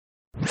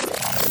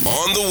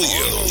On the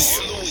wheels.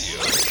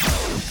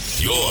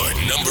 Your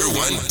number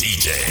one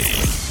DJ.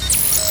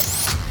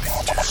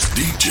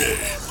 DJ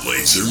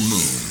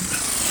Lasermoon.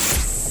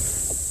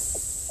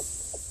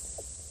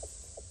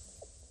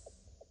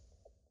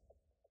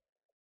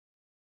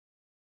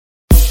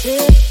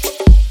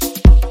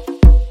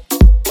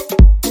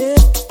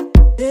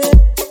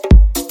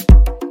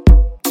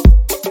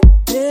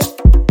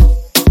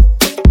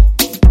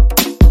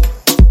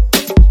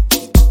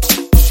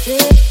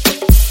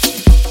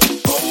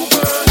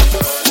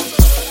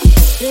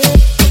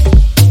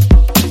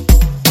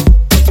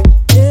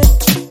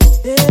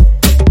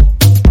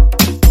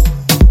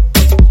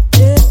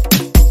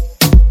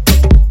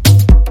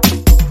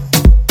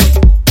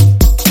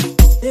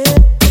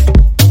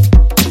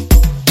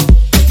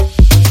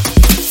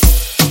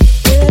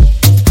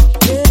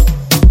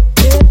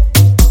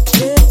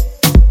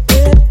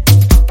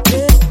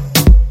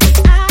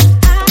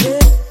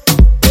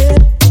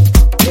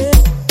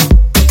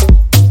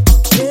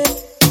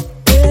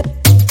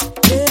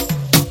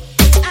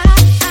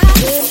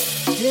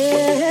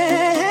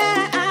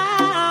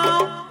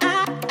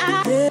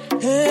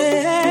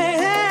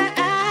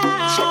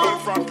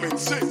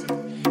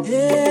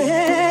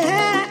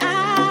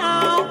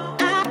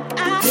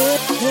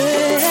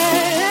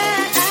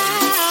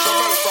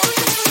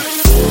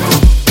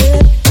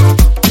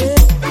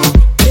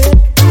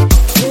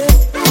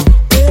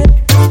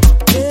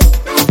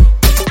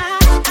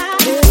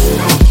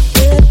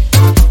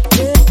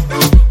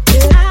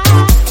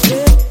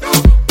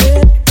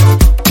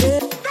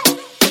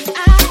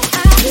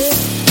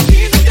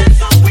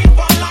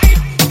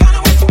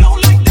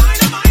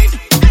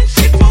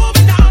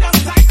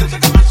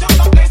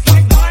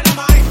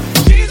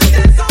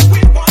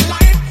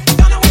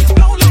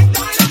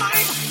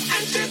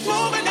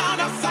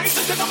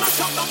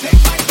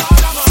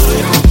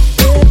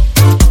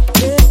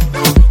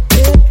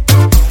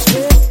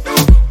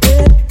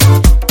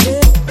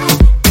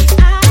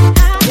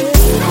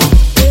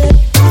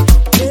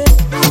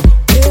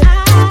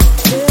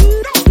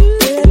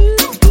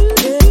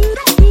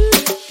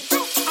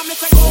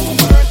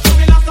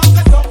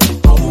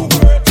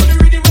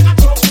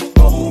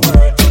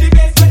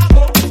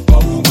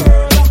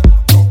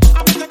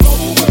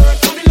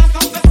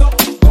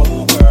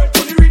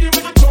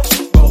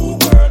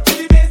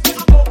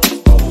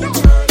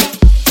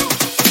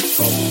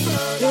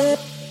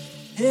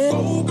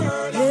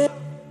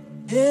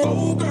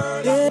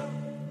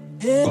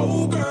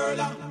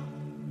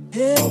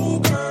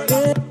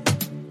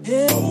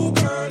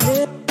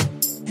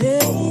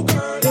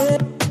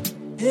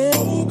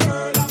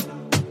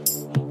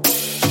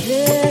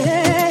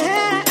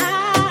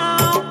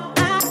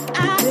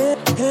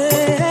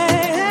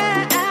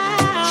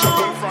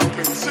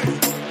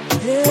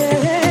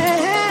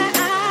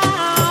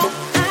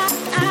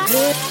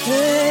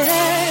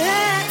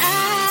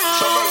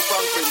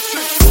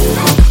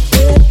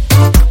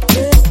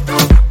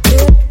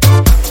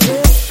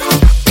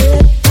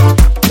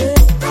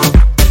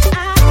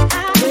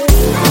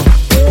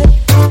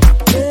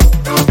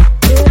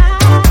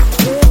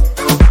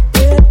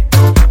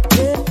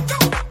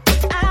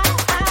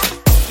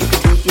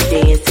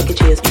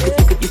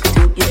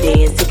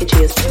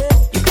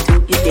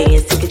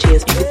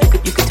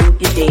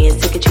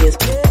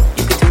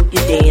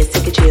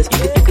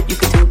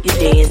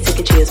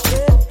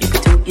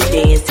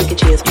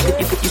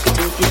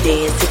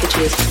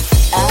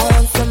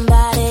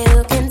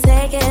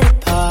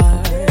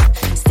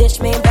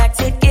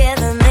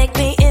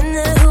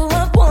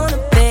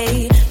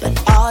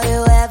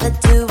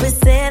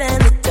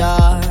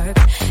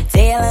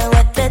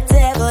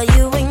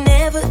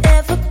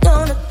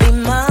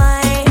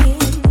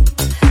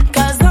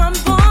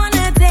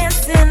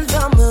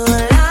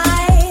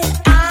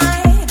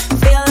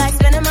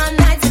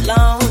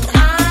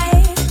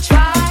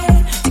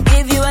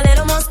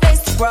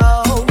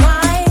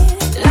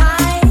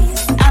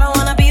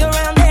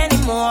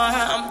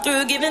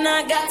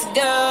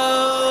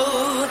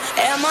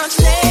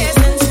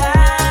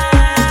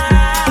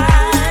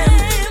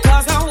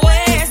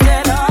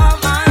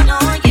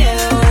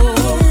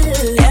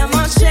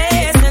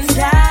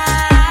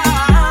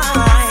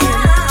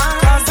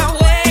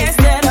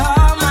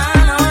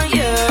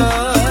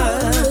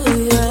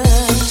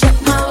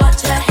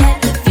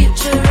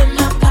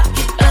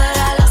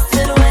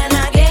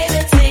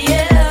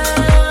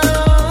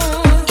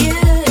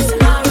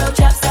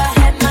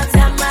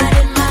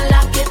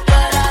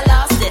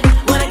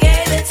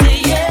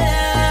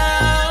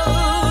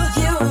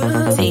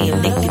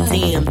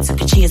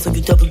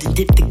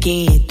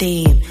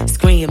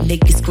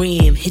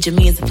 Hit your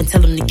mans up and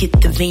tell them to get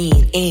the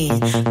van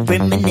in.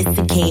 Reminisce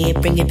again,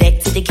 bring it back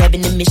to the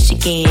cabin in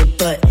Michigan.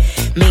 But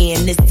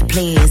man, it's the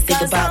plan. Say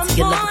goodbye to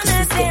your love, 'cause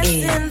it's the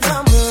end.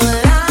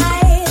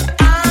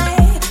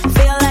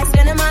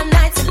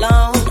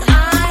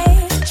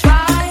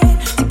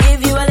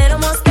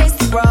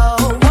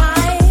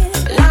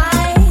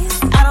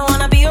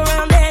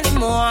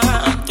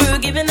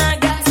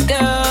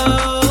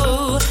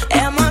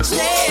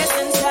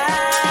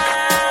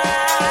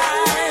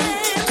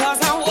 Cause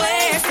I'm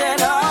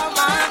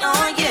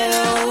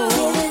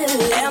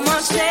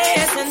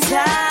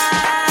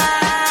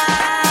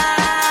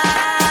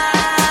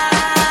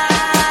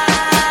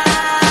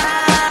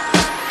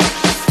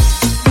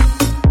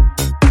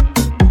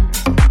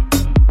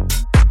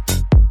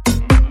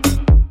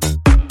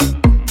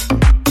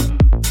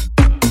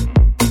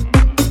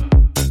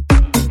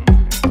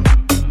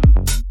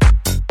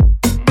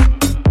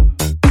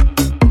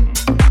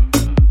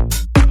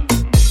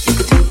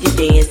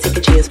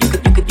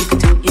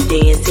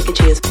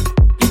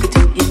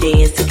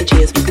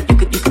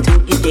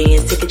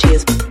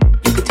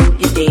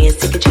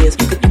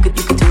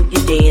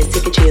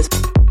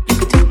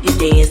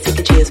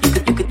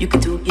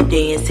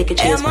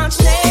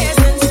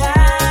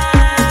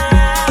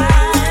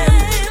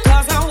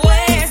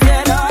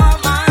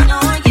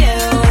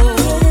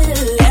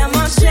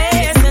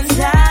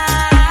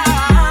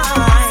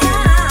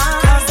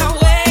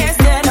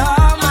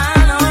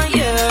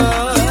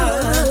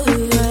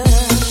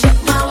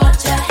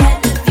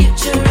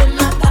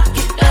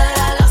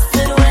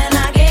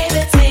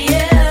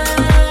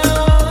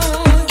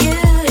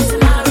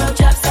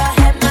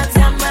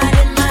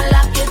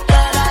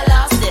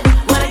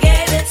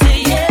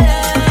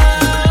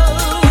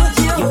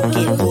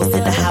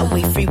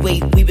freeway.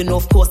 Weaving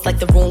off course like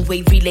the wrong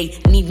way relay.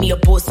 Need me a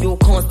boss, you're a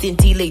constant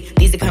delay.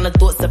 These are the kind of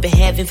thoughts I've been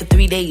having for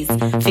 3 days.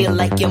 Feel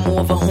like you're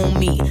more of a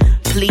homie.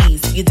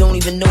 Please, you don't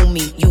even know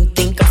me. You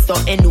think I'm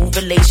starting new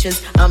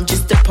relations. I'm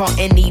just a part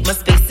and need my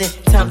space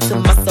and time to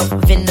myself.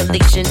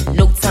 Ventilation,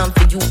 no time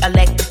for you, I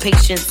lack the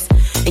patience.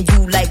 And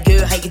you like,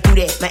 girl, how you do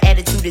that? My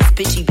attitude is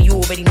bitchy, but you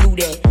already knew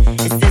that.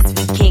 And since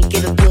we can't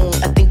get along,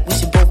 I think we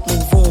should both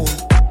move on.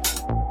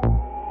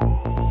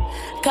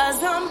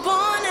 Cause I'm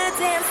born to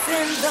dance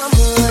in the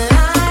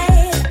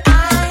moonlight. I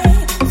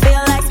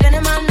feel like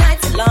spending my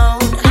nights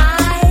alone. I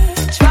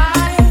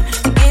try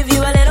to give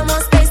you a little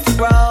more space to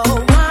grow.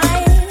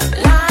 White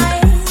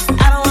lies,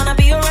 I don't wanna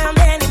be around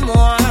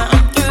anymore.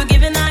 I'm through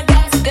giving, I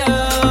got to go.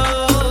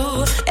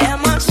 Am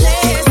I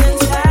chasing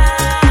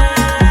time?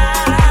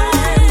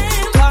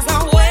 Cause I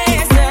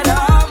wasted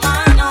all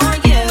mine on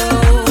you.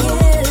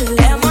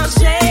 Am I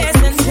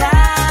chasing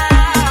time?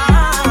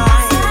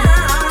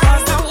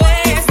 Cause I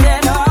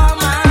wasted all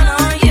mine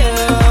on you.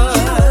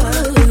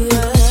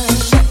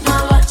 Check my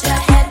watch, I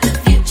had the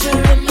future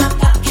in my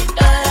pocket,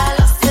 but I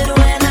lost it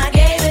when I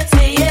gave it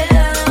to you.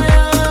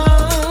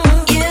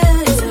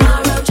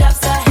 Tomorrow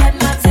drops, I had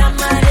my time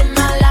right in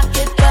my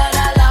locket, but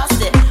I lost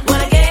it when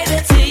I gave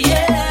it to you.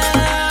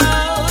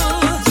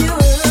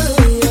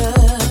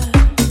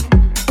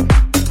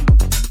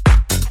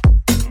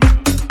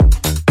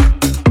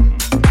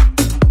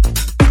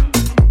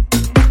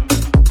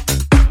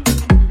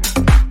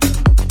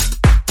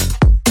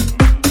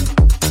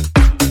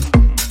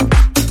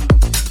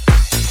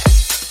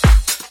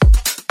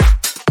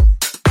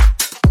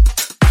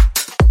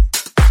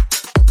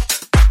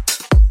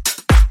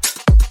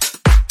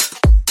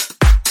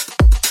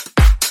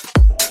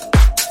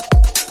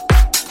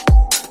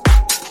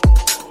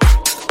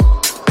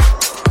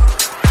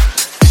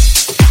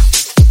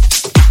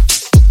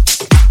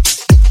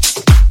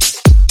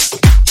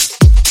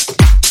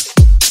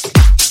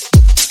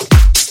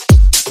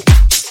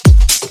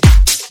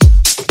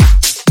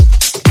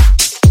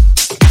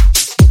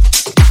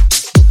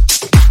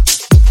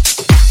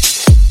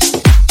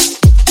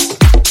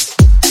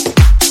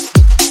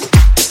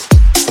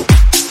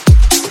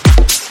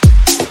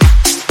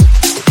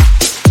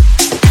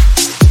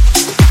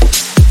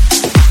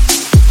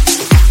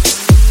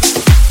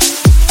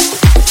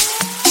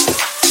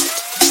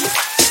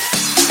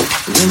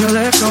 When your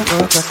legs don't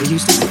work like they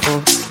used to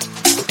before,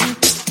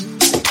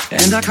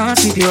 and I can't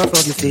sweep you off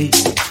of your feet,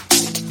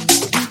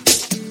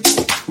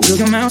 will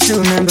your mouth still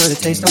remember the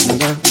taste of my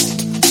love?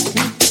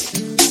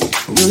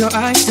 Will your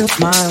eyes still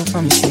smile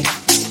from your cheek?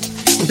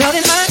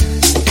 Darling, I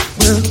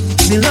will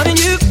be loving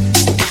you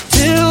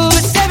till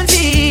we're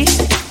 70.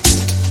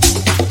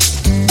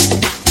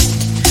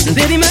 And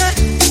baby, my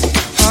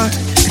heart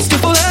is still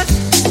for us,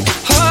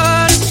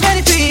 heart of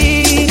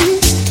 23.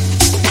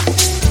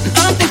 And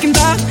I'm thinking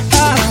about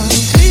how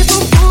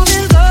people fall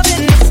in love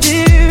in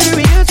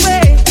mysterious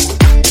ways.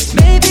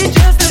 Maybe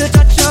just a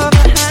touch of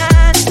a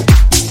hand.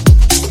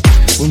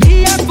 Well,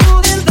 me, I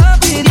fall in love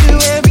with you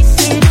every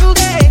single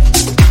day.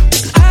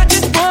 And I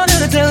just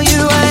wanna tell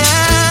you I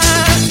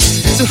am.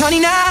 So honey,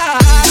 now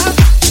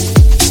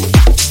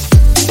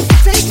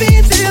take me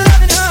into your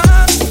loving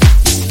arms.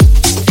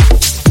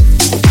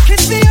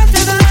 Kiss me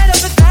under the light of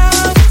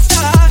 1,000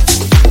 stars.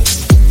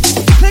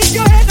 Place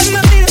your head on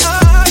my beating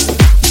heart.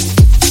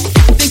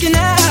 I'm thinking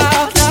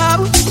out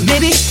loud.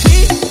 Maybe we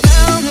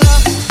found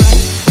love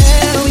right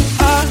where we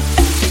are.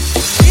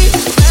 We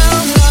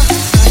found love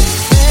right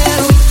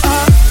where we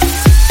are.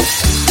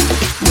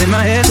 When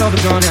my head's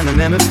overgrown and the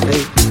memories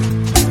fade,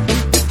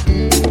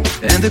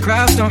 and the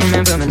crowds don't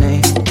remember my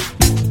name.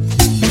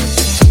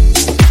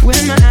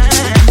 When my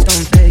hands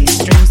don't play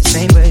strings the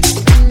same way,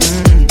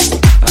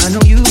 I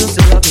know you will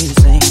still love me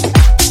the same.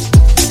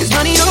 'Cause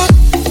honey, your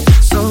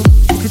soul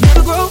could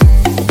never grow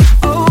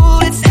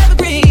old, it's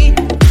evergreen.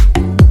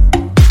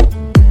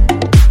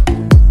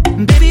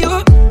 Baby,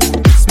 your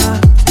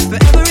smile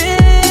forever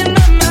in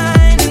my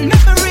mind and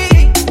memory.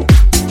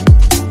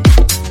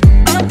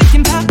 I'm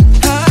thinking about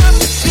how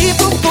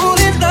people fall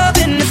in love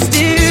in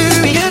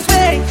mysterious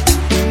ways.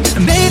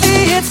 And maybe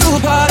it's all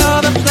part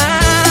of a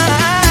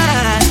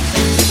plan.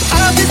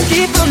 I'll just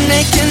keep on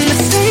making the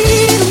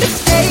same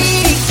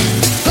mistakes,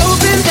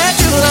 hoping that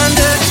you'll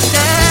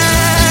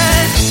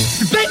understand.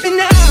 Baby,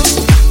 now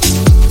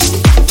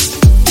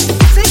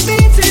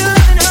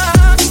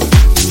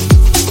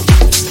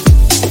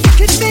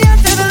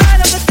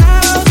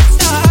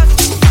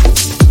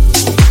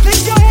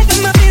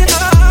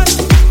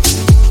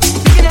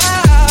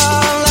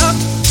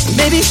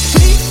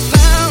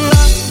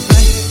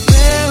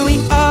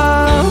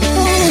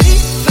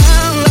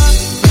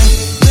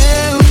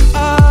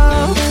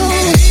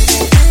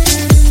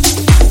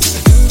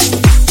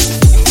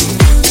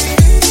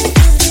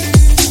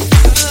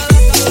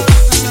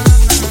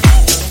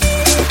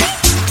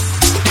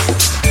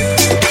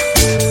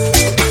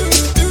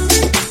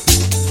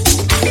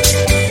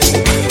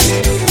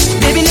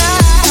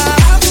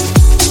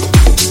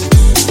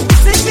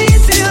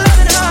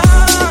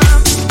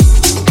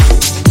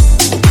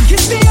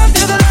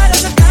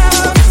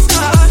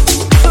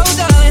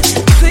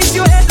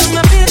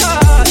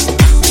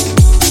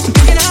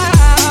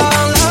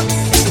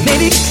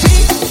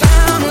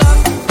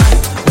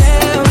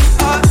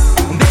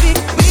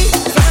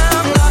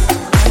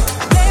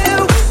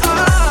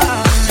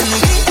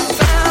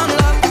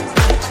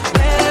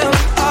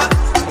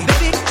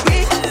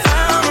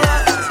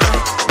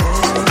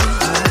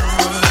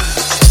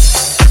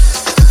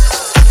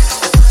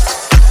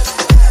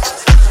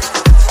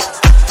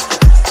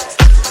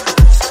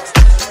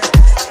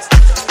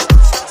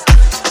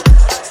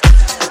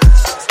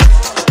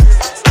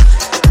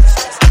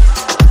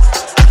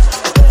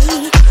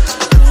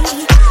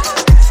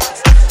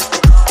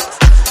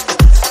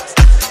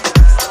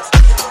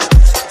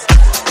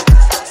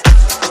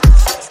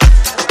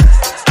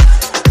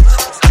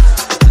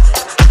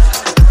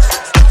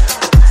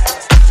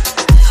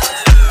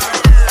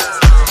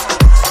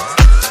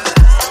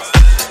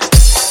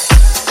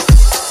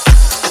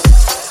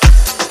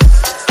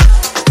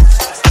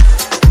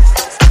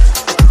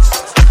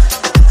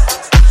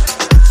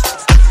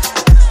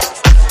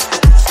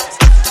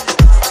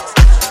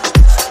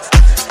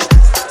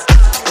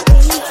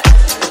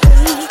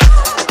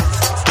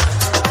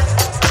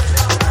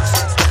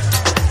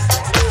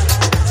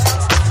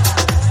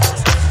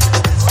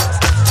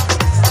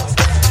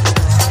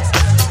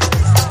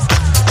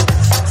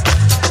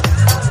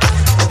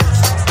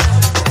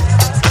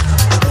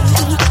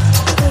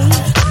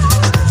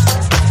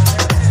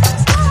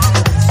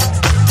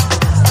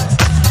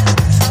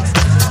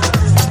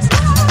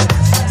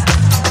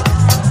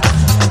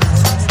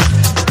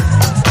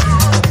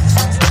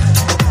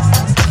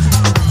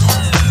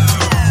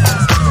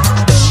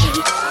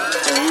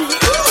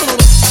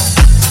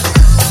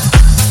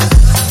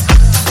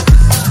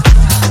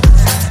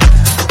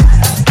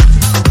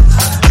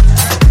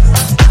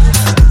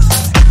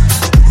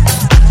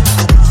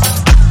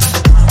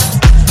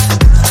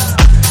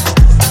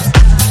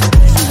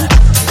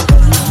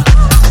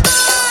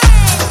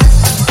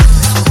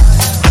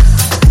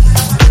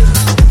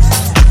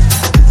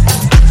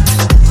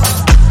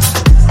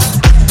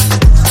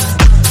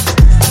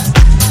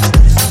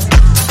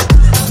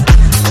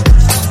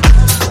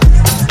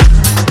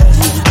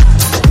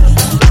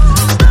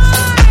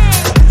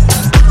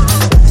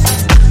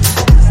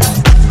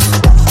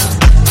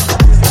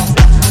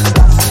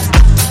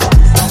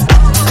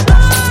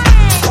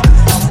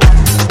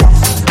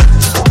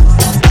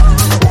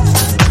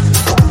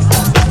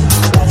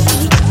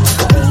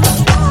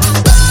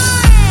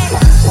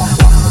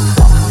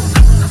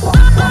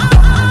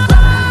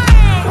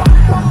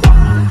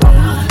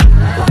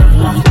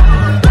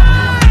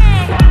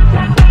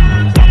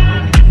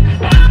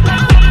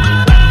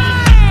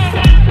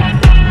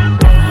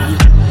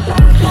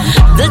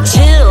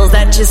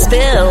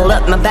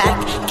my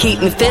back, keep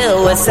me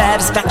filled with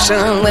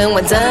satisfaction when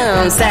we're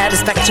done.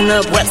 Satisfaction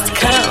of what's to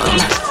come.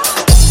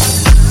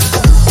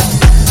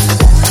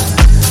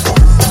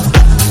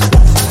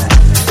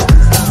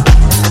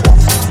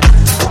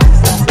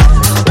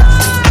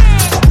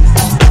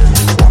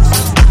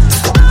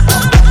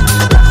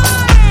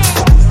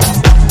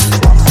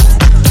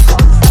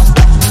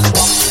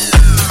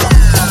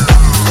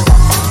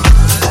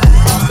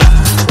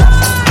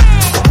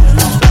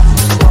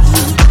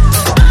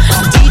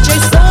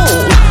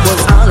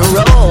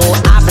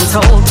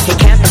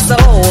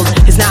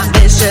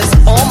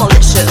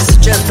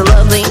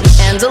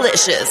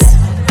 Delicious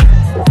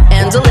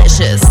and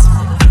delicious,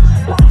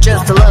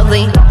 just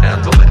lovely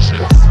and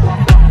delicious,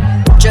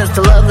 just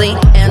lovely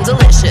and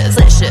delicious,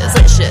 delicious,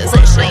 delicious,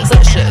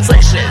 delicious, delicious,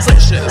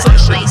 delicious,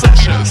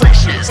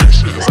 delicious,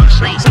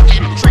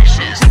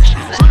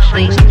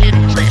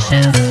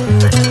 delicious.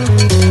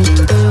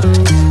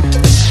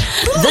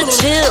 The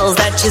chills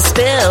that you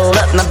spill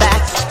up my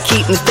back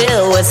keep me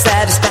filled with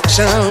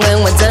satisfaction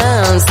when we're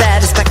done.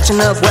 Satisfaction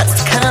of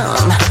what's to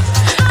come.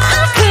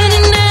 I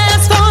couldn't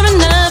ask for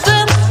another.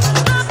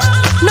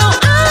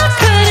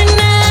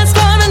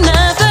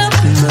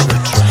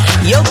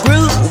 Your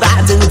groove,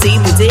 I do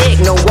deeply dig.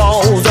 No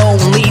walls,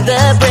 only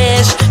the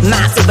bridge.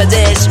 My super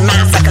dish,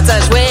 my sucker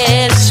touch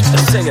wish.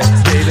 Sing it,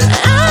 baby.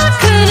 I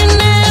couldn't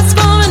ask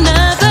for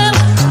another.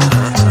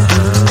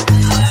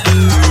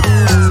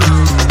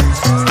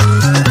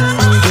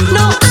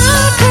 No,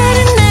 I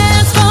couldn't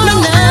ask for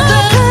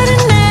another.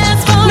 Couldn't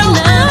ask for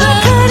another.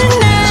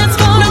 Couldn't ask for another. Couldn't ask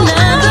for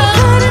another.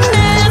 Couldn't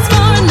ask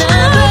for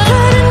another.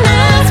 Couldn't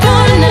ask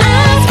for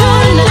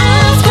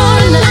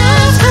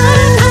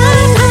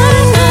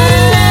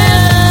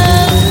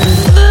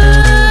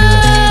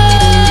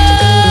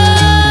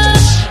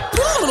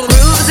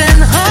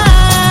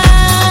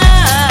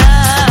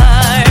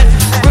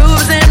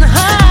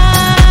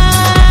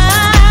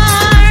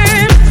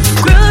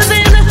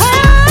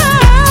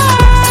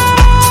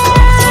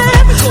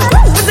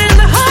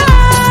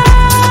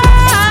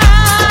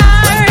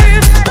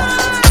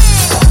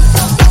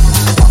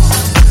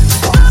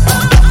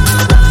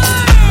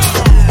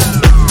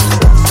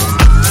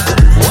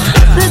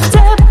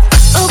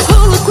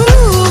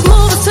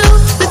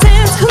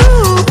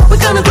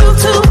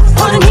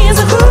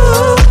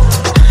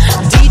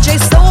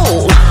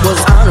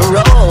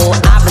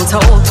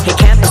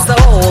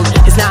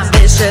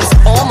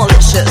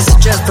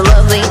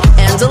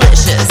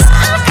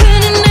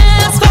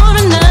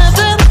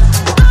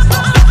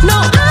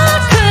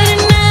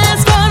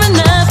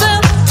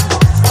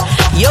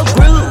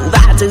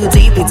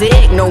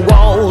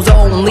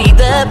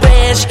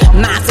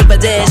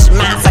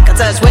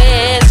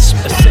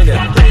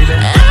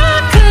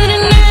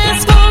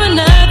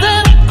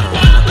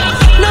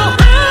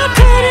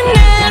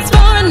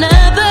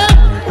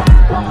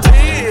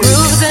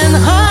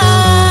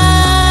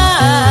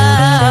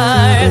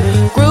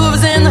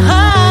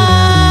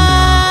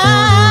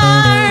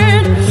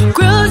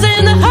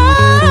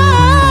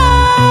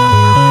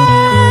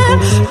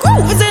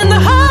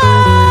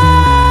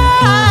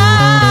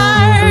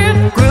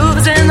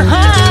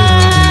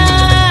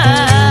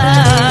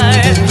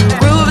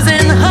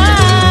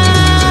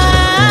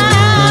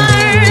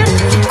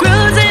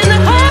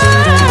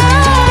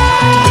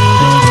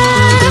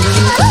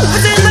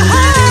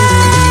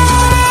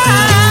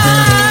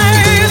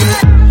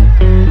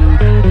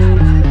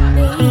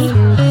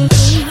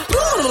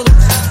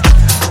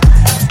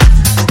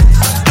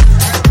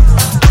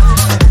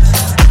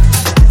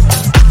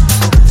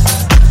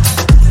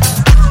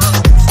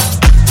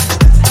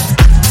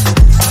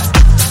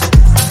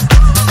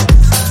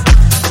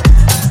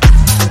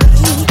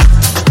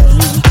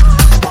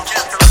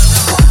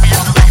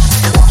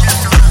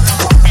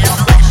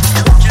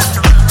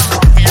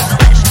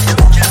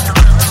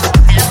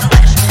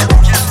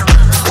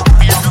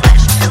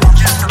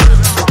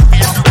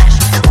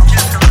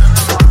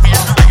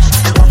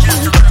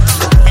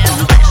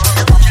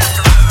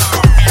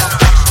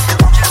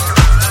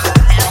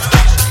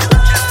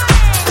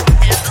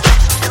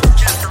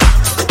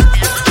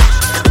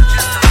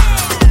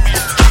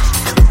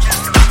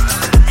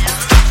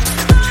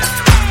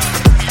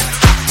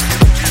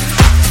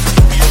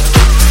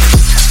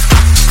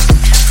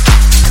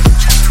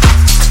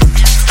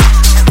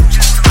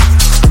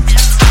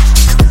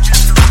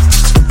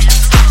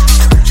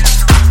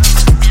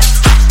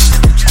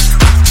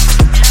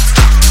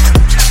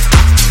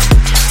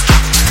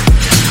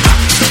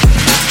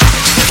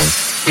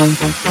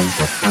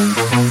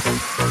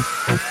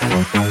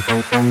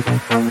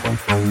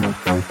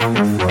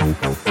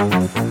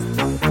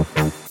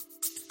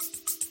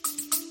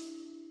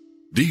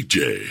DJ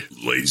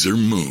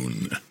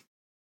Lasermoon.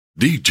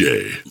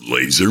 DJ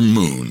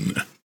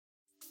Lasermoon.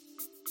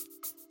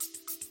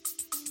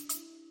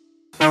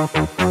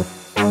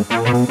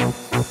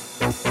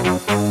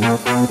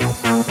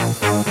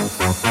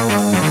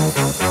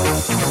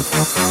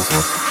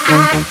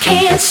 I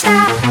can't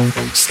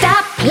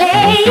stop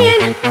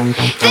playing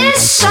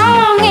this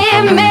song,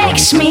 it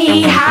makes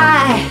me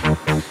high.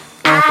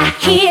 I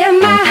hear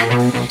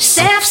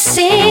myself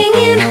sing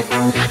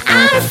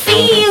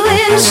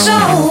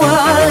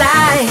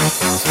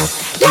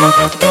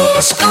let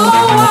this go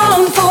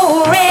on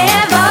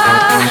forever.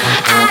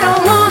 I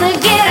don't wanna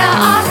get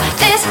off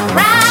this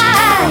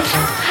ride.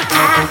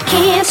 I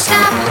can't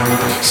stop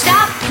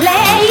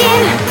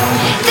playing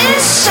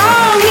this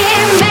song.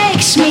 It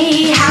makes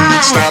me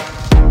high. Stop.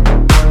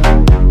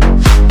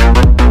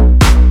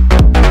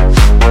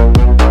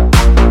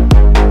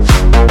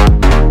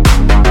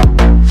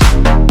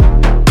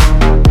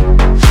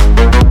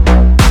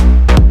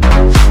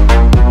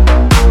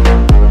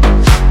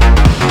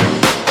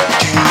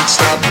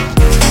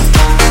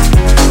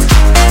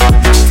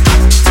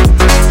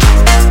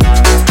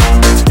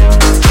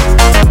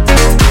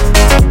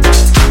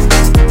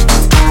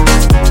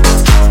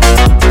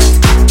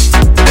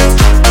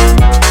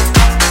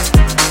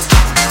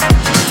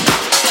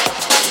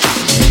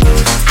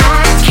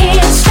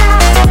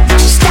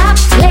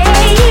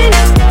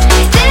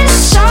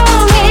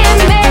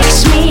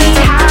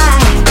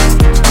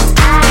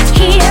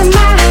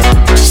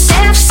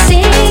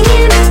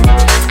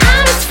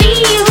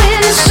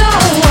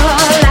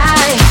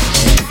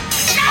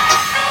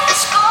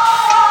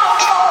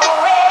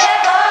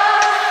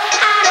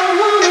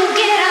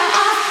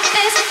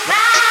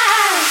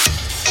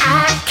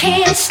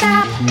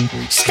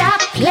 Stop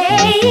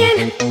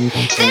playing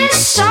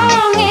this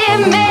song,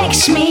 it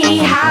makes me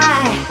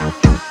high.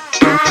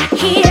 I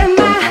hear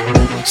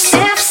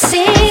myself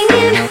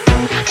singing,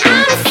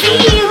 I'm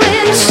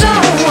feeling so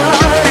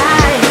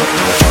alive.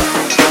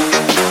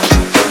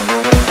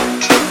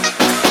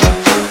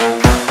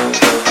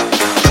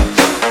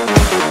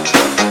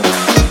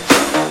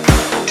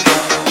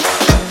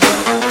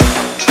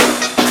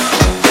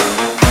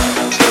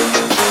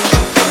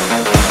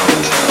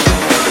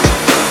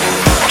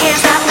 I can't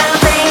stop now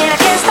playing, I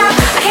can't stop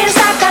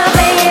now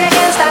playing, I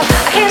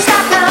can't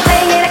stop now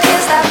playing, I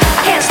can't stop.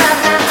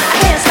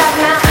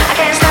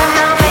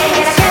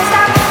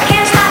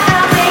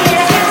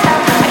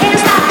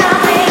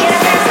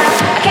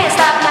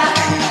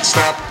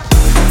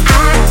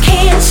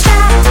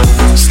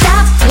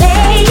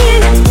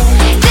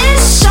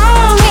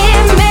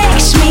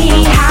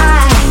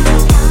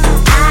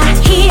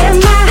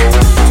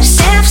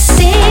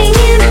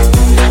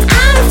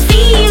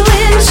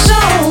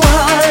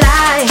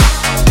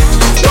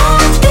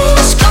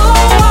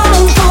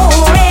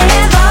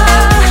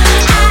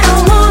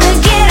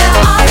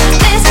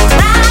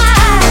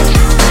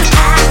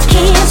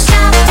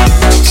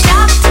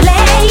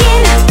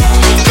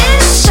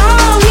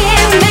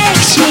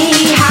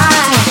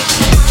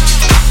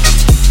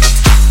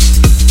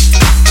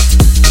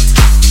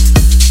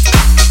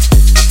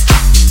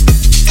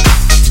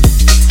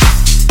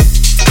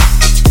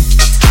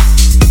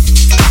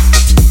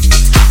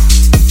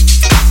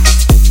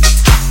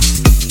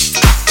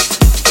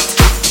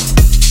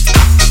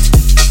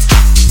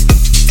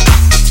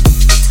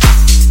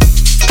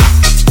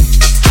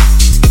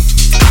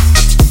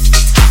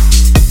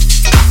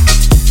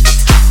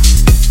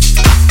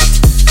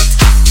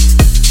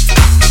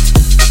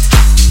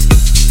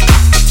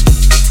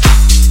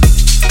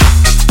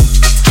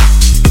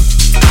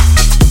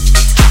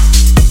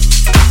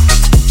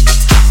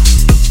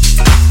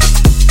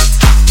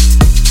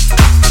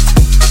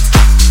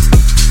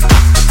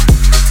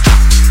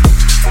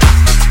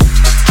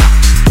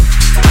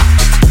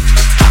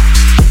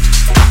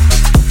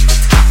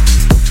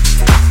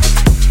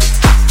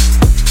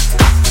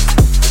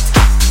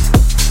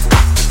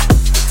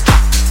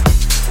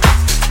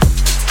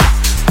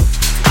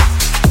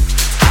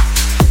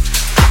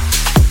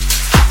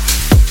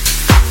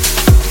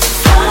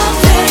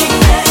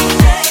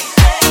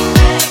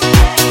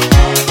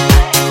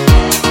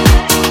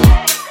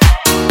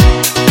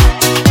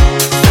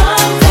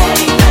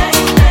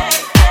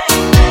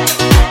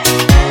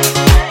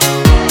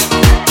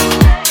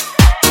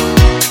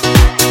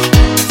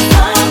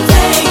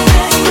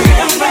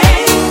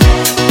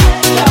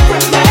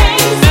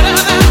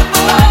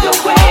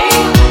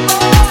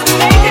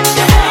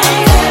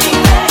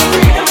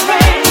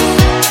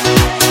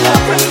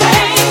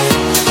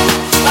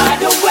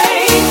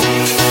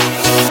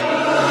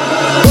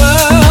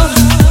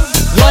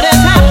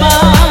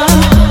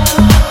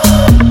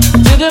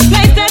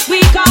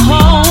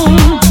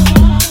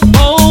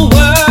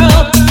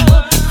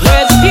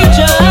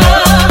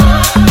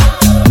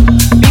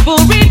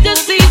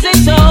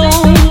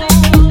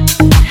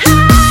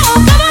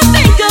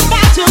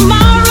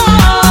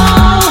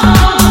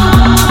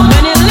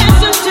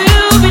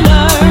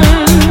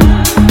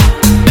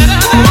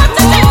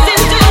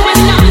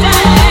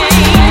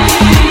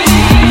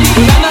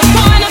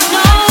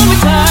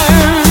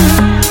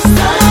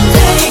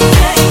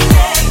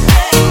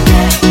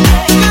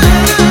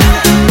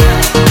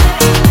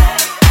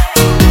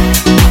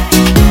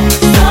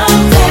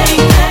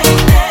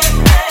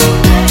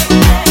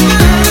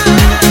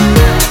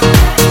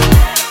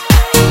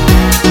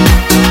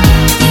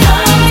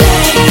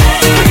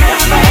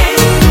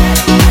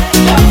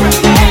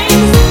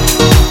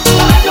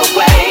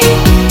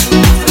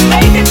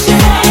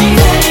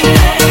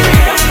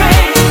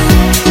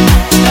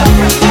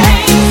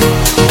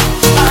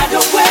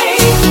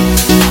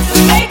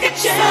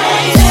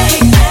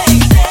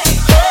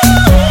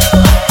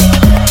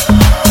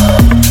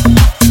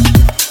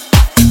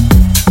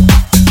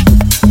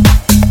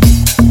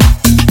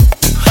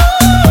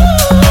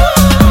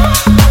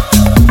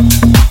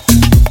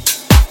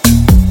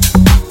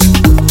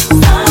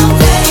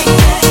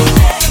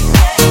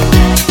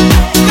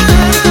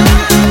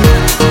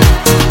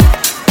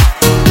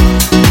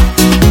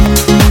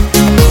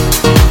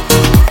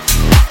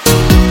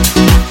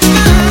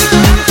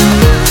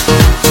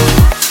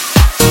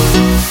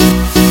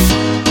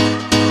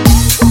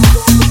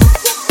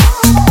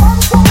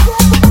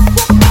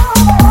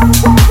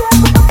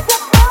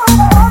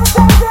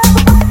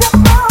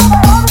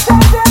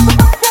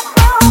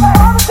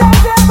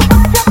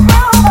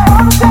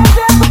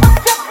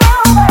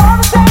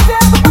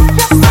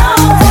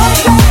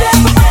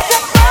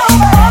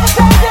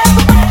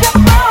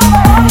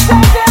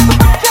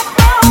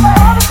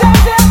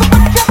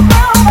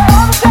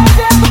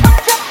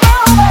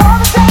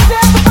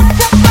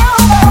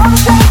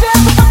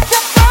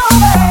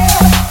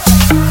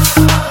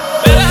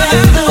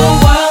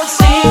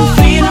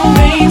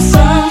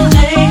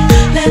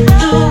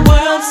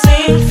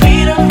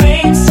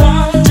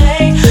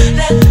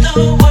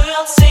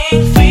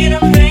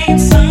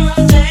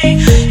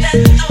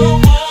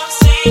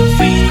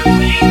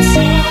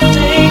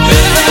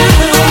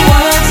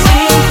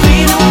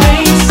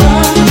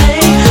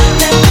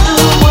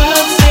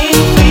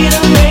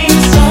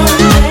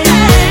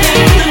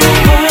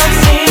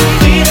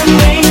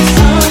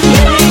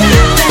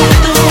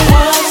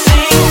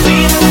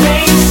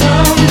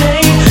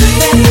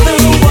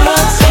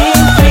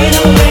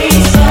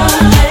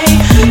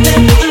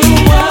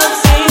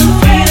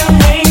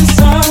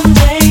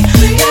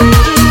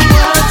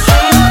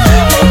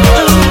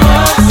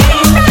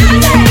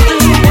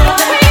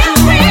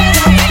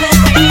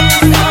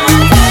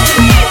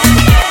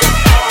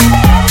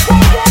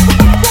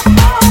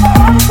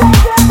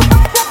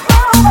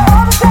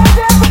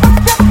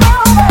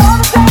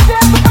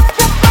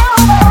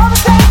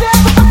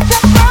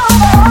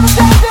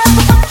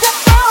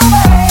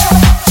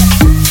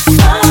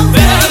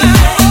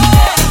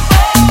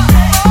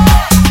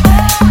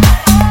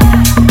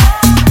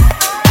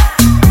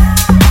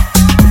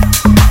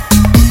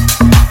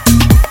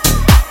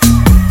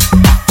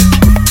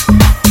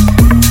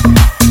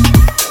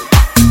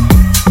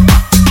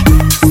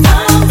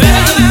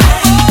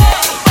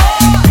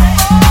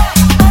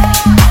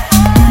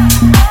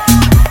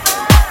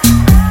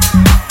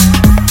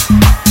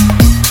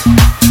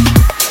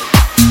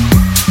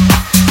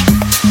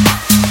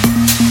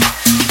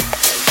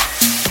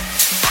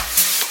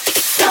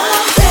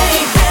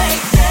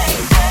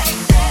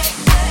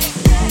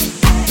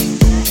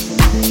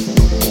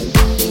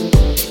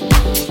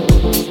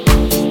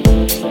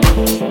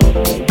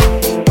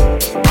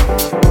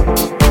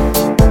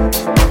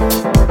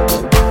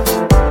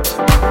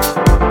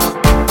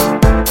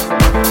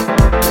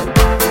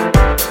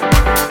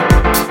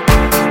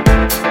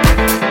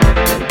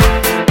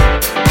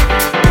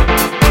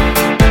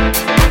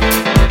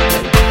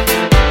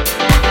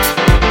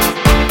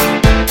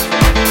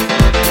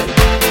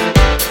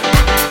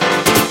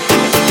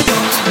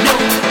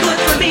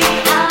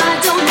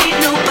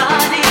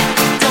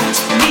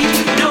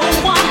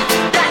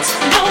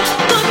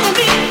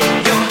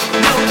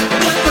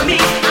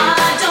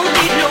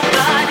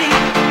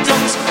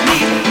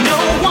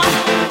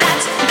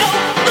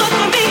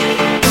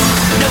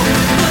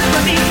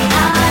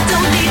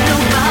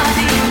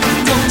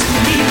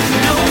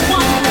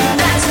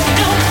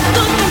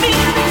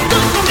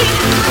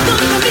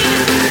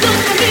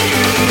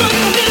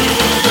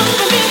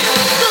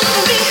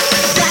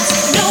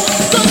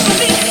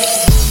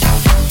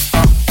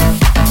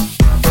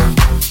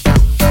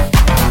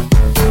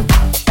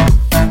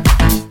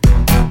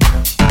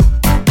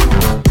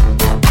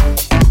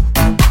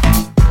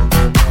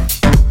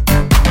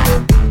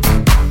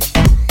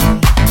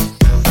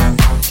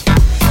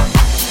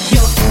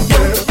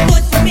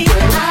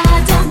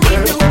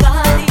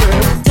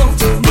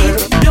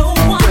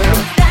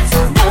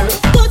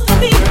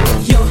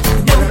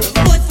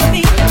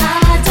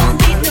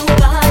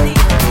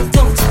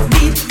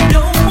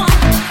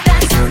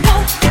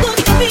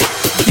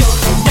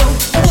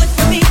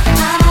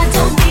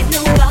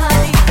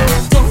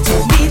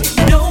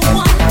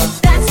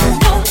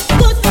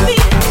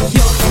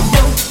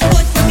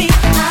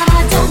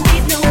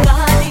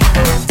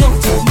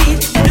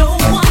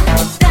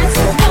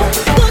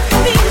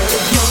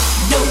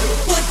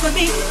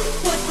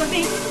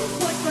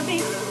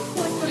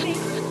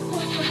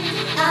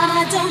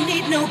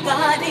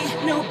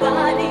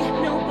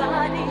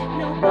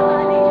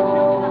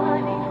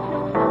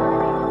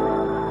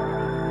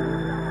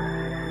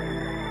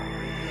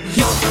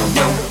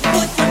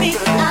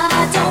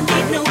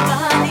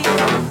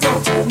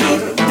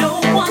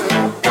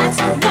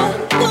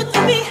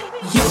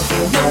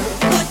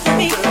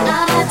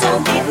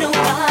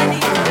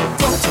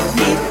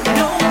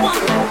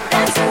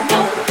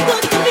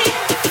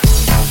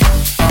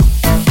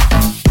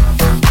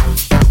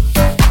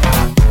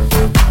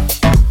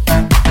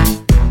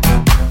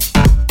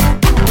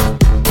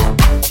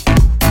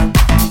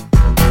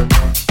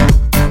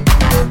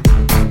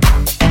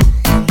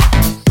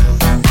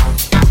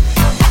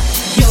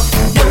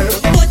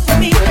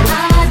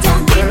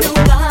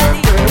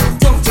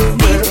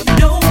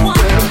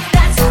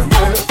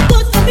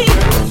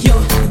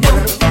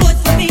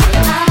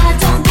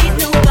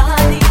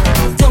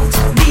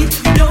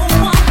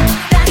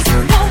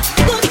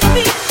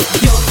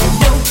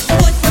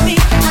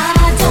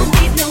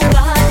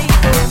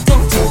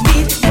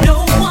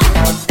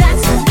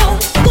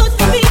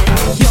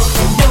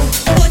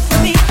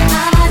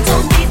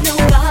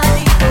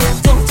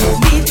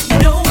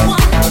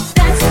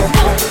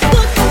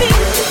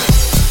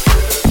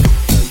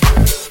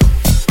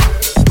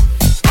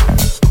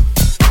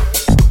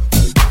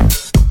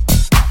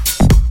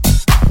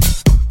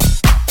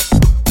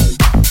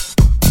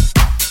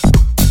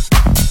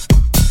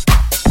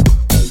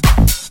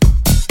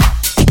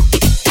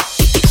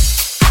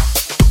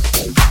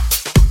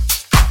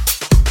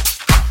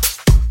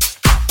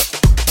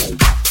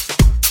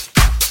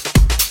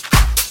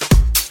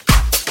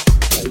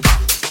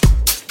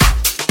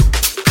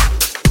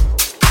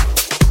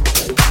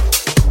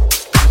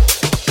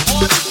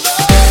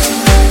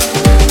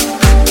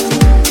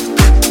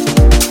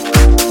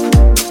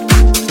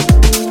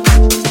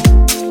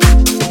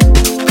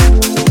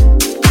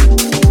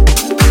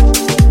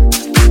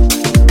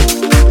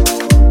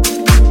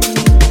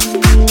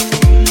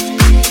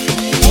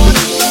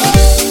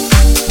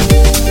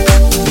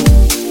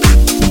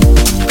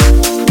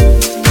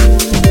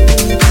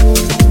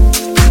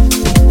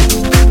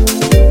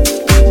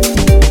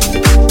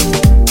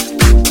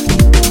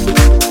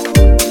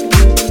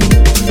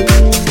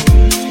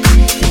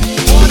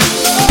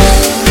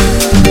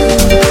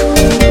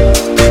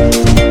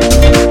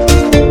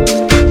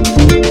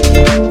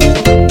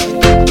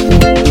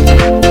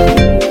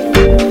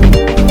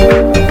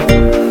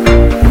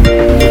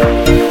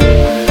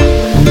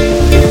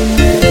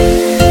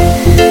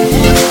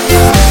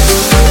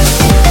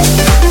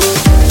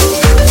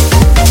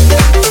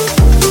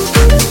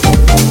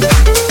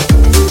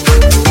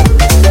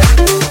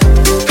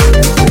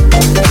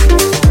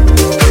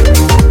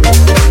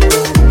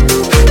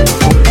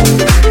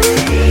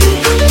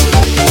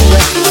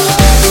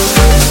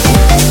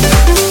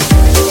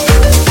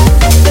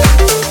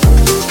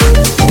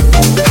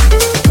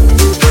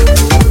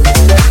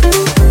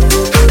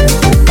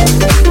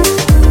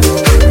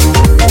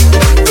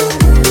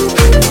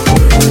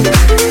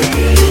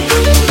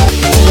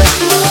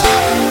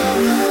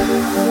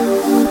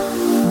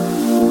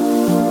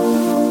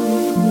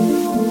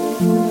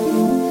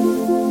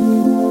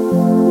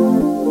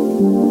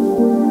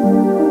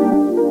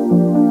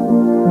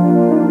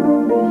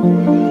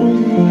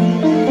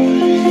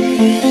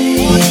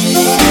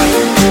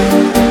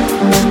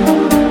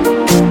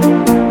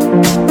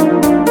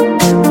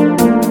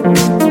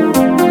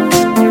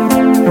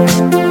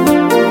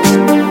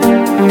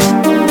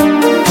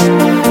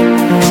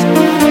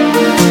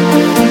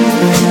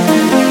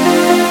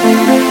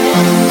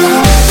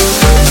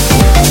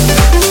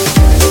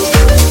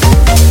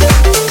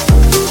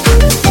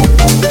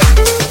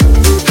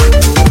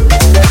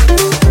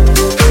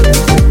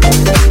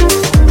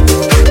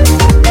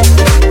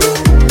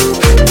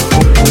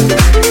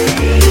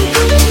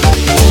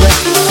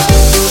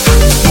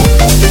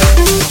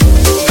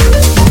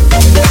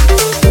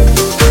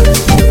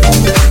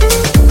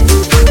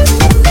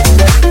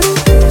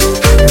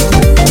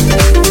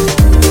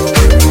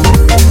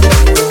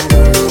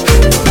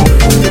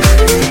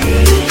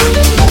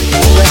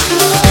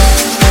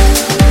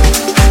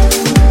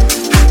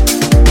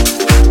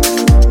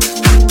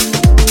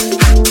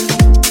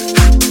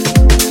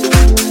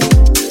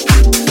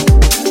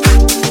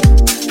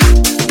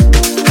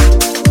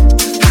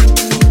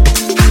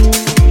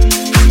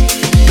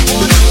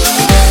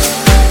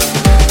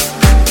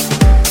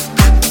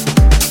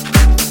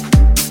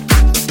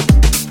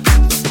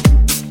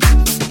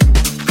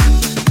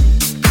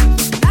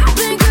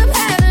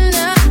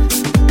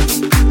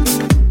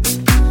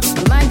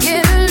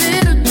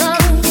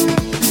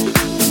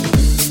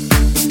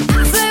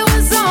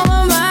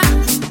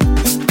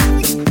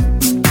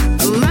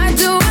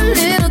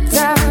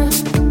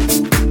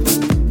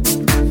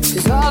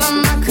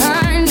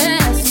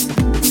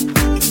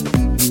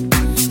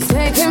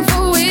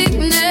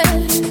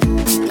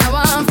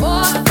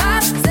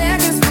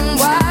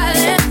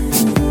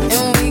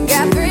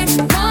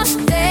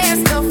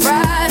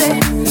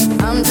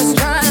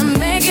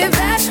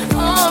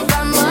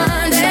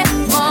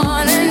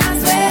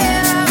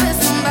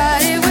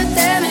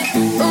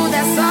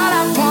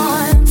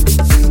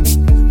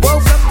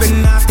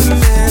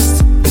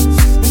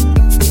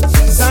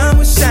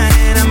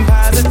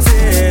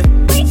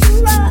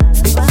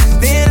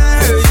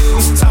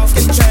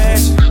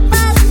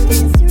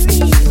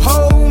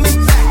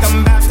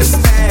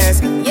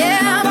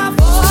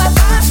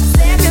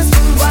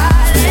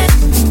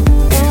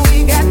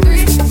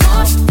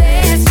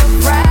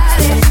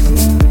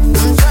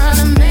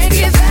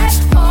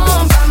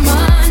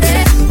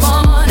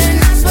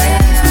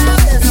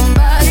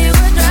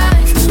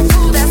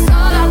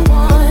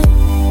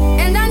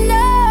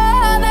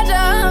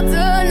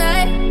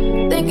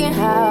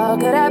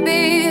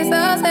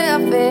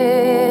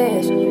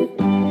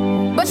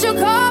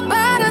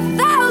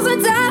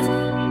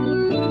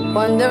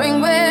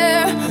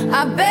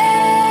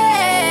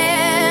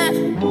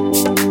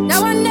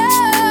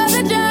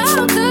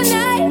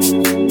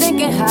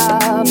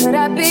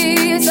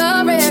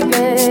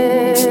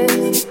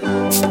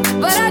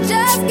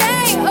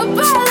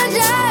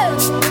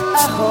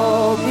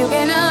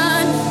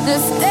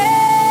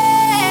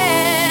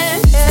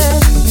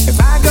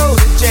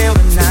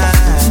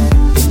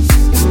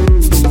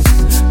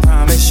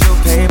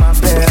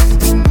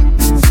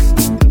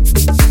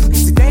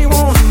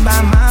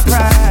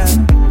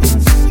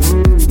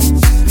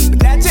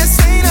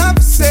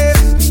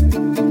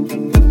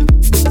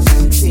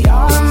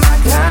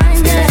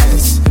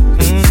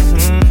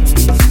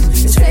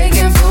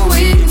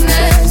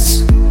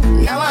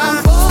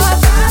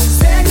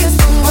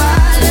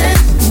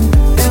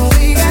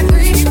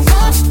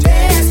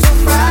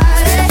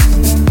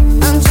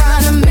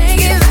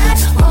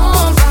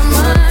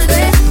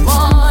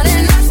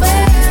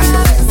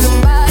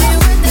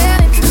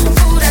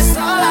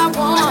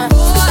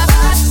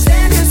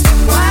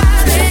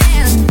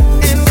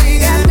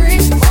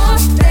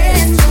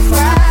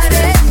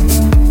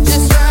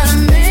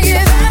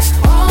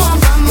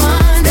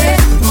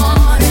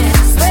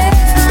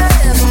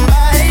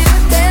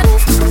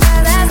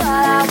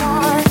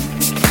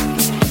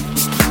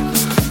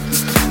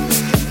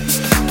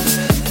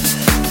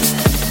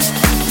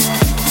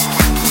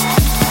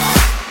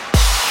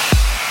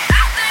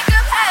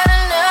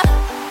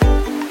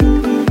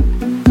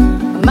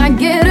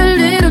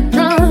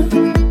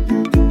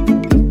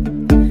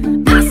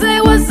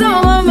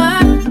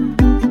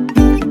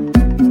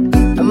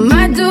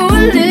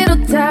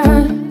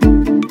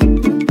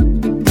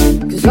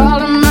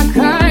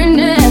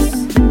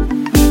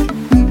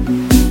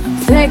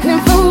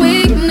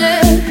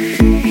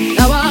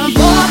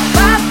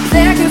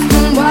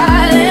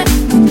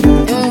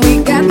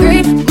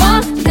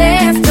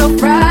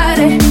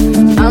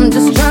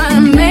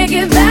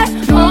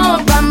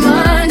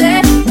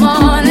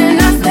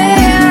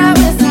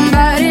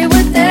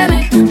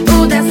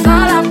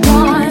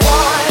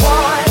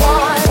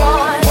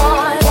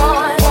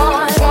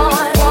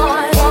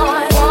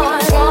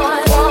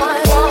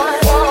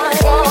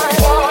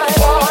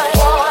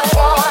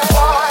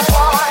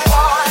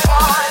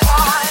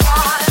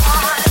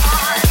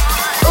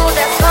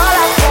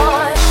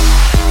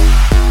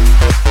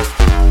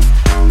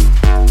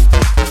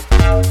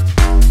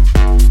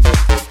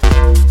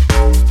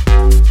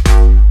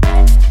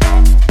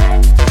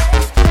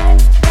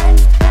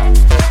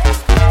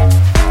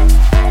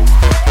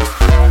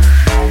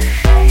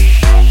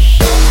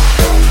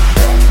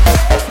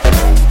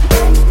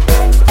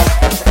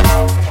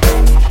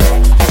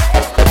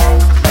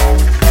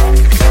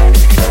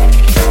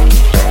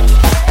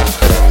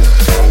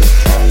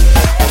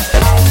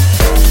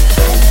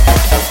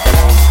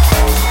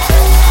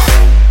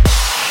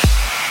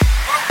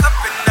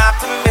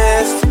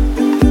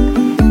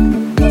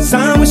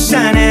 sun was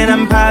shining,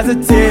 I'm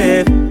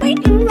positive.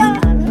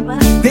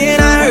 Then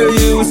I heard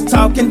you was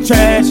talking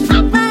trash.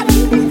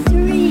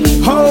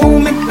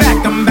 Hold me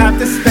back, I'm about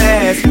to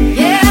spaz.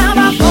 Yeah, I'm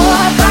about 4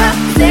 or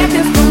 5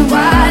 seconds from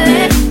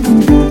wildin',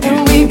 and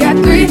we got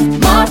 3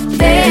 more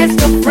days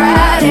till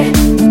Friday.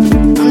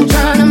 I'm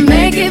tryna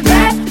make it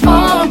back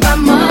home by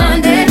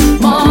Monday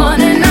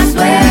morning. I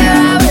swear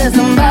I wish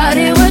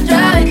somebody would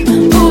drive it.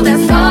 Ooh,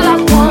 that's all I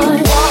want.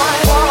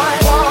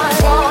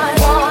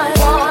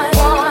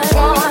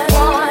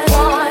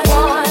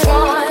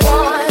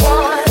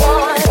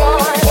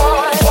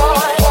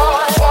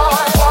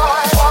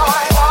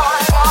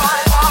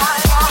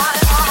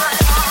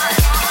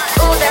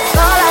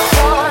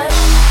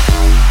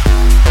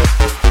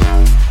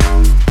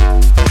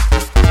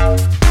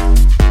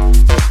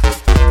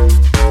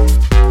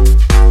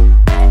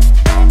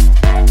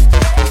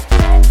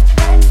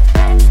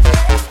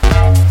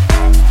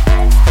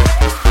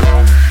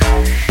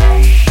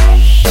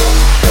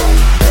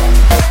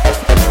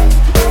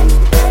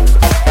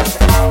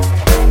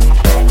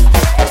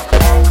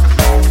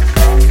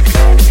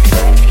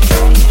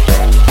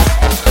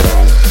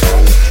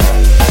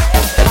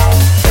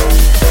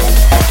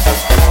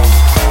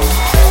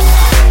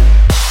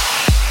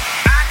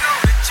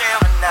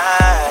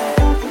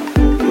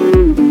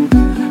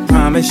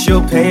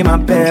 She'll pay my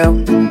bill.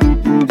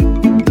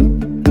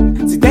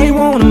 See, they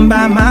wanna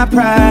buy my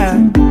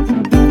pride,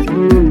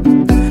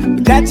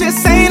 but that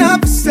just ain't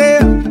up for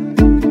sale.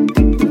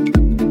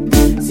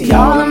 See,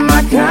 all of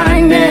my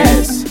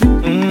kindness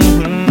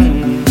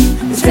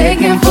is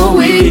taken for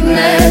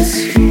weakness.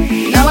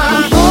 Now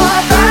I'm 4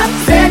 or 5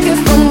 seconds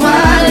from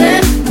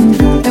wildin',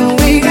 and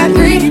we got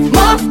 3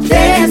 more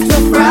days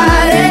till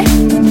Friday.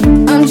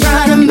 I'm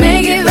trying to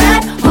make it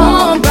back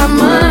home by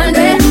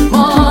Monday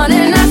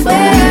morning. I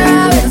swear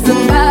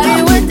somebody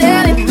would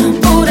tell it.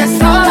 Ooh,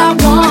 that's all I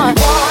want.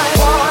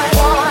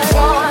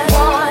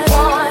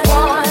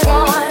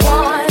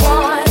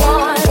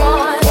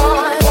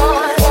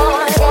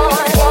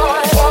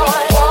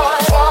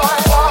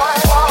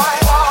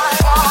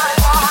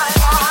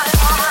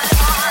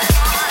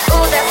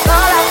 Ooh, that's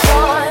all I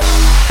want.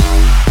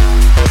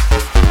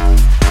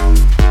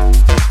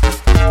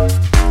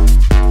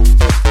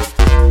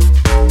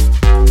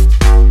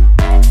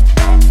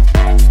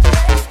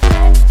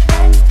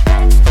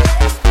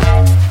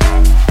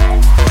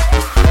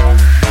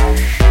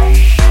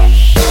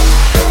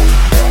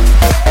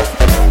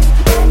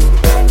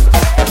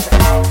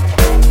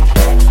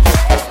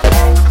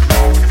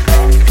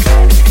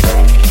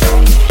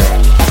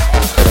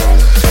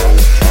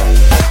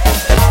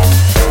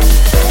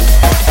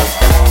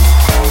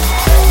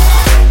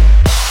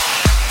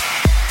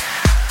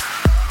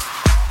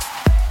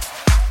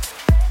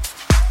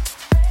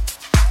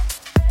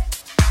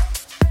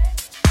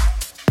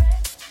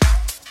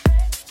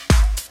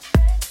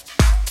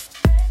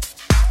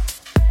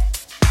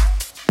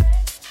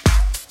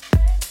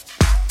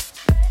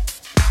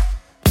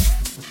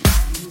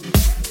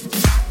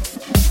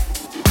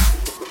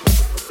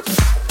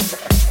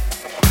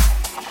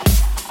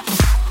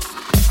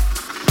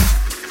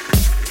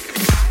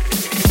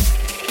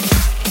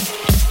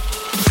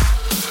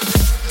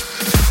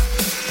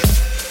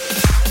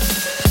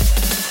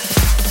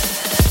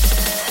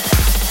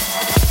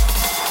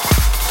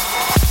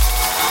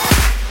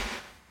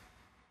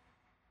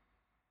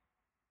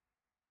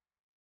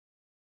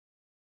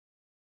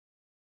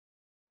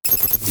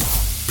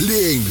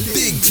 Playing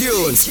big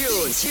tunes.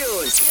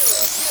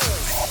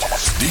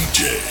 DJ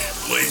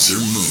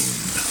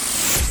Lasermoon.